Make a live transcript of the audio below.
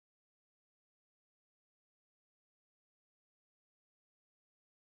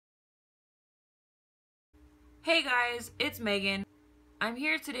Hey guys, it's Megan. I'm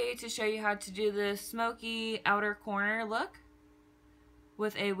here today to show you how to do the smoky outer corner look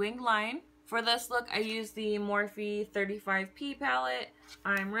with a winged line. For this look, I use the Morphe 35P palette.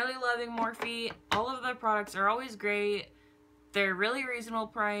 I'm really loving Morphe. All of their products are always great. They're really reasonable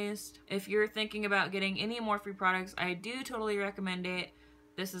priced. If you're thinking about getting any Morphe products, I do totally recommend it.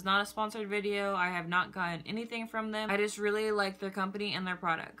 This is not a sponsored video. I have not gotten anything from them. I just really like their company and their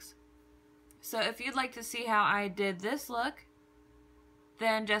products. So if you'd like to see how I did this look,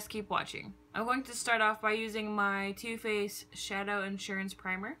 then just keep watching. I'm going to start off by using my Too Faced Shadow Insurance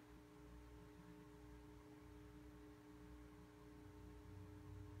Primer.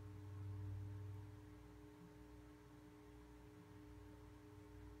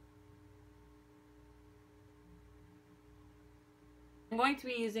 I'm going to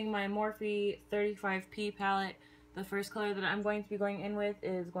be using my Morphe 35P palette. The first color that I'm going to be going in with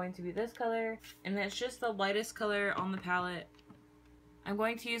is going to be this color, and it's just the lightest color on the palette. I'm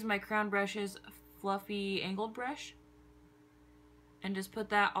going to use my Crown Brush's fluffy angled brush and just put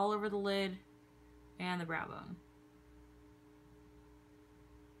that all over the lid and the brow bone.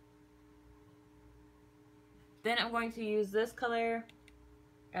 Then I'm going to use this color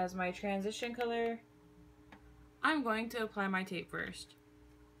as my transition color. I'm going to apply my tape first.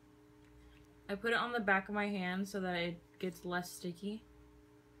 I put it on the back of my hand so that it gets less sticky.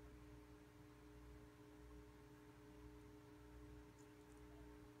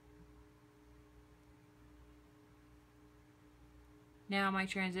 Now my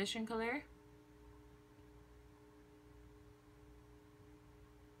transition color.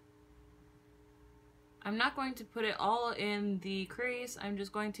 I'm not going to put it all in the crease, I'm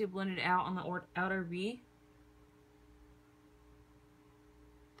just going to blend it out on the outer V.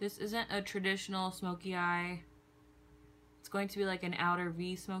 This isn't a traditional smoky eye. It's going to be like an outer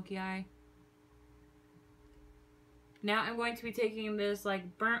V smoky eye. Now I'm going to be taking this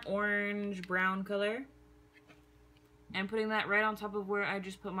like burnt orange brown color and putting that right on top of where I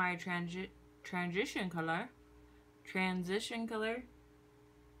just put my transition color.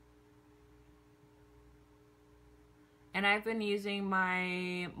 And I've been using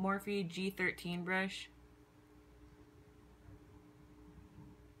my Morphe G13 brush.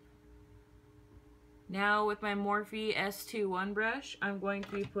 Now with my Morphe S21 brush, I'm going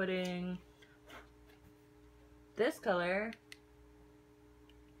to be putting this color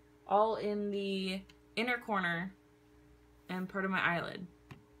all in the inner corner and part of my eyelid.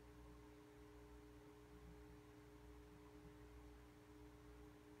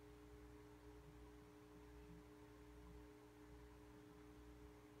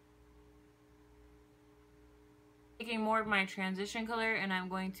 Taking more of my transition color, and I'm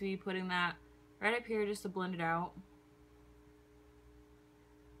going to be putting that right up here just to blend it out.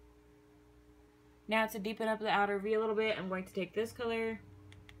 Now to deepen up the outer V a little bit, I'm going to take this color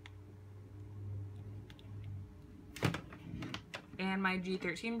and my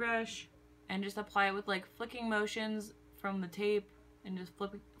G13 brush and just apply it with like flicking motions from the tape and just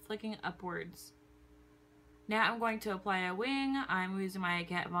flicking upwards. Now I'm going to apply a wing. I'm using my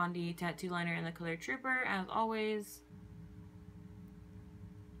Kat Von D tattoo liner in the color Trooper as always.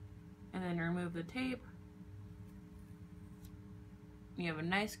 And then remove the tape. You have a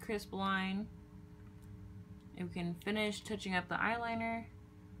nice crisp line. And we can finish touching up the eyeliner.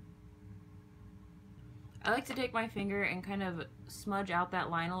 I like to take my finger and kind of smudge out that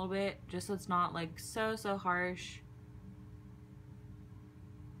line a little bit, just so it's not like so harsh.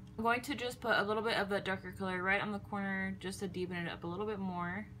 I'm going to just put a little bit of that darker color right on the corner just to deepen it up a little bit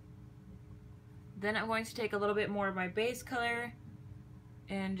more. Then I'm going to take a little bit more of my base color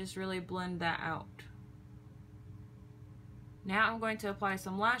and just really blend that out. Now I'm going to apply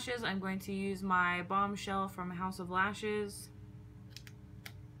some lashes. I'm going to use my Bombshell from House of Lashes.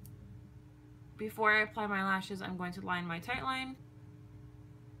 Before I apply my lashes, I'm going to line my tight line.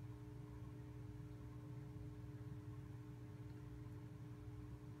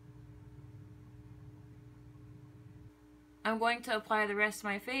 I'm going to apply the rest of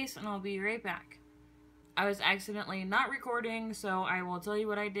my face and I'll be right back. I was accidentally not recording, so I will tell you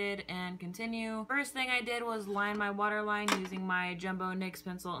what I did and continue. First thing I did was line my waterline using my Jumbo NYX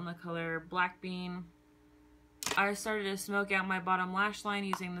pencil in the color Black Bean. I started to smoke out my bottom lash line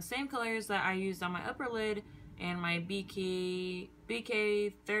using the same colors that I used on my upper lid and my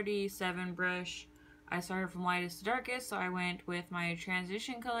BK37 brush. I started from lightest to darkest, so I went with my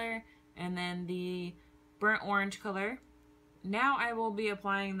transition color and then the burnt orange color. Now I will be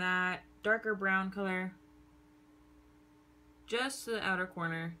applying that darker brown color just to the outer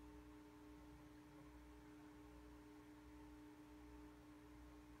corner.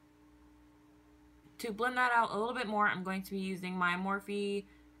 To blend that out a little bit more, I'm going to be using my Morphe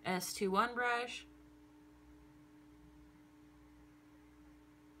S21 brush.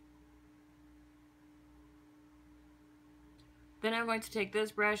 Then I'm going to take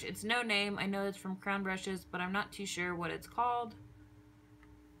this brush. It's no name. I know it's from Crown Brushes, but I'm not too sure what it's called.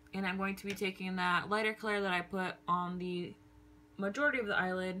 And I'm going to be taking that lighter color that I put on the majority of the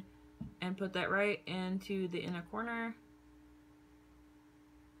eyelid and put that right into the inner corner.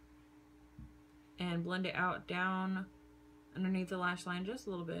 And blend it out down underneath the lash line just a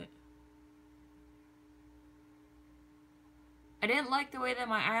little bit. I didn't like the way that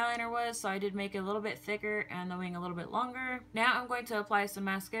my eyeliner was, so I did make it a little bit thicker and the wing a little bit longer. Now I'm going to apply some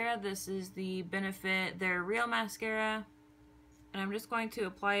mascara. This is the Benefit Their Real Mascara. And I'm just going to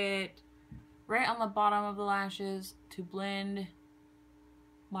apply it right on the bottom of the lashes to blend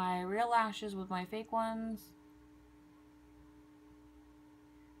my real lashes with my fake ones.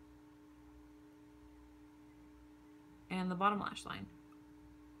 And the bottom lash line.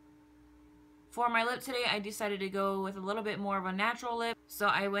 For my lip today, I decided to go with a little bit more of a natural lip. So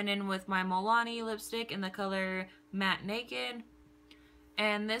I went in with my Milani lipstick in the color Matte Naked.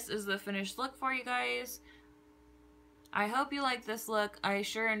 And this is the finished look for you guys. I hope you like this look. I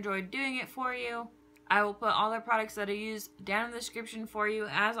sure enjoyed doing it for you. I will put all the products that I use down in the description for you,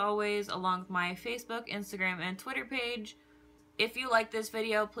 as always, along with my Facebook, Instagram, and Twitter page. If you like this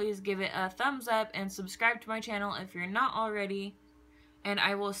video, please give it a thumbs up and subscribe to my channel if you're not already. And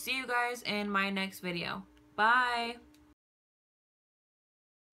I will see you guys in my next video. Bye!